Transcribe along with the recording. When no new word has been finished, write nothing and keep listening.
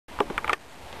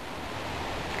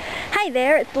Hi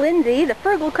there, it's Lindsay, the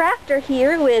Frugal Crafter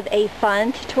here with a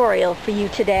fun tutorial for you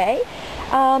today.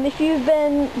 If you've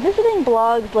been visiting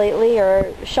blogs lately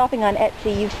or shopping on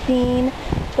Etsy, you've seen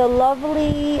the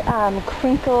lovely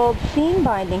crinkled seam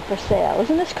binding for sale.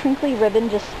 Isn't this crinkly ribbon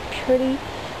just pretty?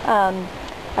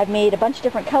 I've made a bunch of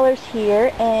different colors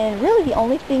here, and really the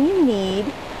only thing you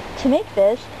need to make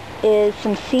this is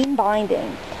some seam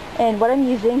binding. And what I'm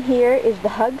using here is the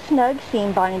Hug Snug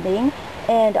seam binding,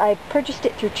 and I purchased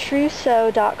it through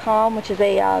TrueSew.com, which is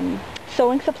a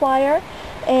sewing supplier,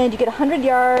 and you get 100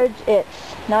 yards.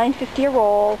 It's $9.50 a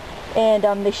roll, and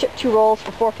they ship 2 rolls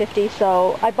for $4.50,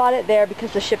 so I bought it there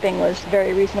because the shipping was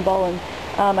very reasonable, and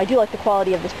I do like the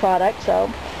quality of this product,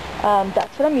 so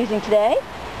that's what I'm using today.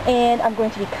 And I'm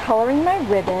going to be coloring my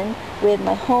ribbon with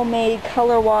my homemade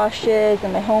color washes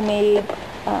and my homemade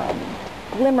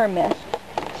glimmer mist.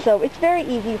 So it's very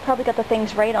easy. You've probably got the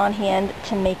things right on hand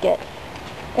to make it.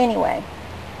 Anyway,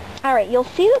 alright, you'll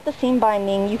see that the seam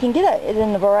binding, you can get it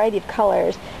in a variety of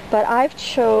colors, but I've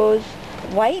chose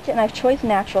white and I've chosen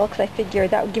natural because I figured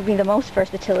that would give me the most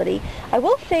versatility. I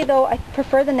will say though, I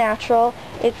prefer the natural.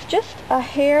 It's just a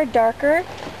hair darker.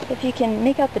 If you can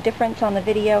make out the difference on the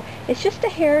video, it's just a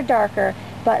hair darker,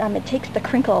 but it takes the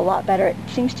crinkle a lot better. It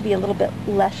seems to be a little bit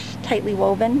less tightly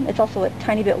woven. It's also a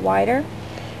tiny bit wider.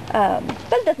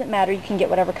 But it doesn't matter, you can get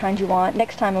whatever kind you want.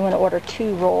 Next time I'm going to order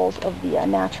 2 rolls of the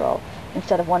natural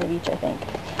instead of 1 of each, I think.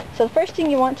 So the first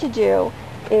thing you want to do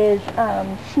is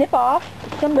snip off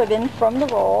some ribbon from the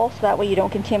roll, so that way you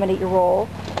don't contaminate your roll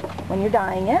when you're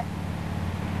dyeing it.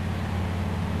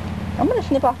 I'm going to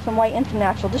snip off some white and some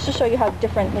natural just to show you how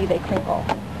differently they crinkle.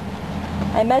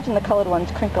 I imagine the colored ones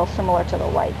crinkle similar to the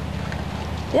white.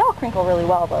 They all crinkle really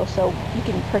well though, so you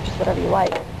can purchase whatever you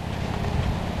like.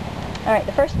 Alright,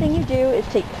 the first thing you do is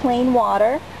take plain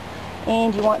water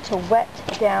and you want to wet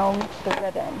down the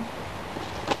ribbon.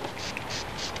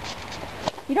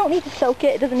 You don't need to soak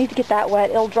it. It doesn't need to get that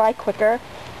wet. It'll dry quicker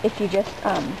if you just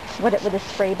wet it with a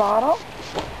spray bottle.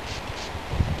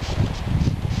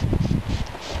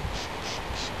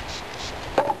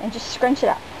 And just scrunch it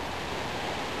up.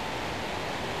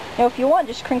 Now if you want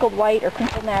just crinkled white or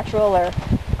crinkled natural or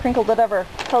crinkled whatever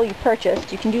color you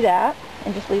purchased, you can do that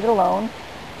and just leave it alone.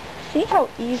 See how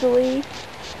easily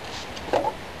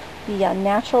the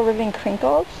natural ribbon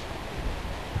crinkles?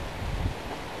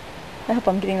 I hope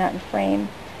I'm getting that in frame.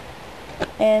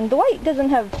 And the white doesn't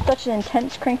have such an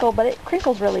intense crinkle, but it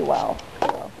crinkles really well.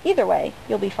 So either way,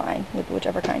 you'll be fine with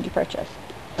whichever kind you purchase.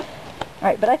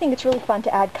 Alright, but I think it's really fun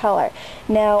to add color.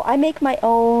 Now, I make my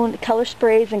own color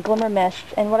sprays and glimmer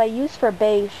mists, and what I use for a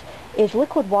base is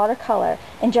liquid watercolor.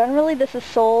 And generally this is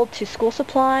sold to school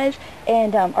supplies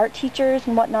and art teachers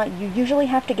and whatnot. You usually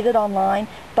have to get it online,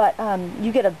 but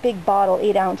you get a big bottle,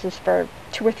 8 ounces, for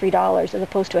 $2 or $3 as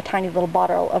opposed to a tiny little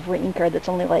bottle of reinker that's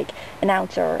only like an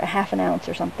ounce or a half an ounce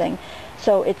or something.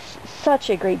 So it's such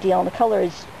a great deal, and the color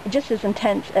is just as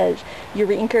intense as your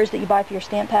reinkers that you buy for your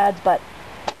stamp pads, but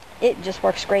it just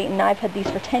works great. And I've had these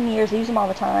for 10 years. I use them all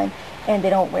the time and they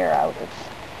don't wear out.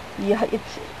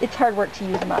 It's hard work to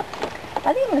use them up.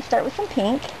 I think I'm going to start with some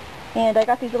pink, and I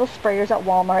got these little sprayers at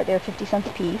Walmart. They're 50 cents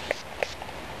a piece.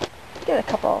 Get a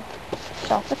couple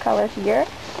shots of color here.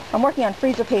 I'm working on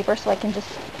freezer paper so I can just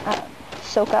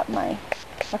soak up my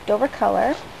leftover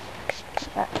color.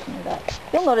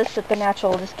 You'll notice that the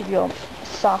natural will just give you a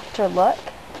softer look.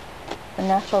 The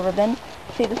natural ribbon.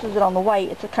 See, this is it on the white.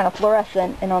 It's a kind of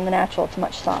fluorescent, and on the natural it's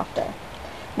much softer.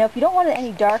 Now if you don't want it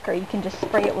any darker, you can just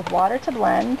spray it with water to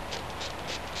blend.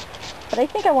 But I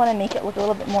think I want to make it look a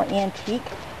little bit more antique.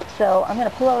 So I'm going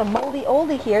to pull out a moldy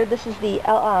oldie here. This is the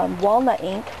walnut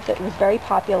ink that was very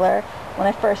popular when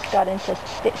I first got into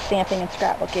stamping and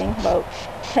scrapbooking about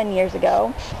 10 years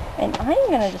ago. And I'm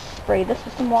going to just spray this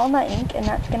with some walnut ink, and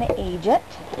that's going to age it.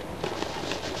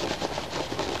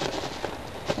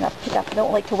 And I'll pick up, I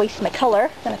don't like to waste my color.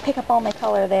 I'm going to pick up all my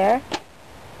color there.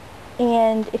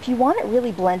 And if you want it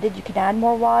really blended, you can add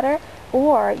more water,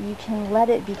 or you can let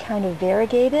it be kind of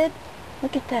variegated.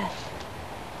 Look at this.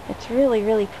 It's really,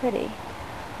 really pretty.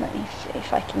 Let me see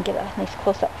if I can get a nice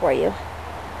close-up for you.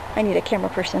 I need a camera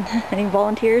person. I need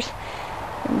volunteers.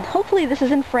 And hopefully this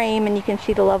is in frame and you can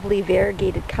see the lovely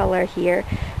variegated color here.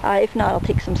 If not, I'll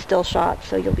take some still shots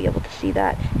so you'll be able to see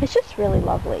that. It's just really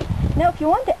lovely. Now if you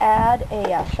wanted to add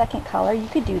a second color, you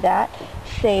could do that.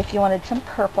 Say if you wanted some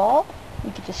purple,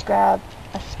 you could just grab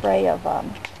a spray of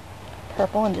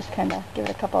purple and just kind of give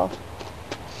it a couple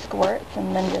squirts,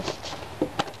 and then just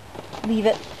leave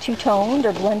it two-toned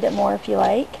or blend it more if you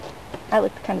like. I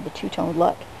like kind of the two-toned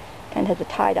look. Kind of has a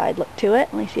tie-dyed look to it.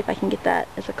 Let me see if I can get that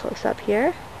as a close-up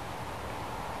here.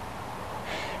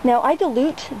 Now I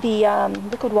dilute the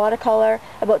liquid watercolor,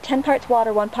 about 10 parts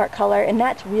water, 1 part color, and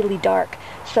that's really dark.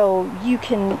 So you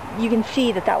can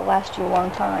see that will last you a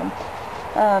long time.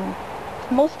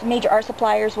 Most major art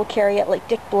suppliers will carry it, like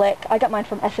Dick Blick. I got mine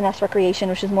from S&S Recreation,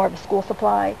 which is more of a school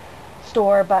supply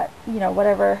store, but you know,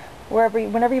 whenever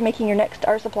you're making your next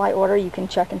art supply order, you can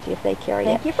check and see if they carry it.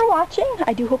 Thank you for watching.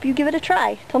 I do hope you give it a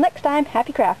try. Till next time,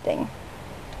 happy crafting.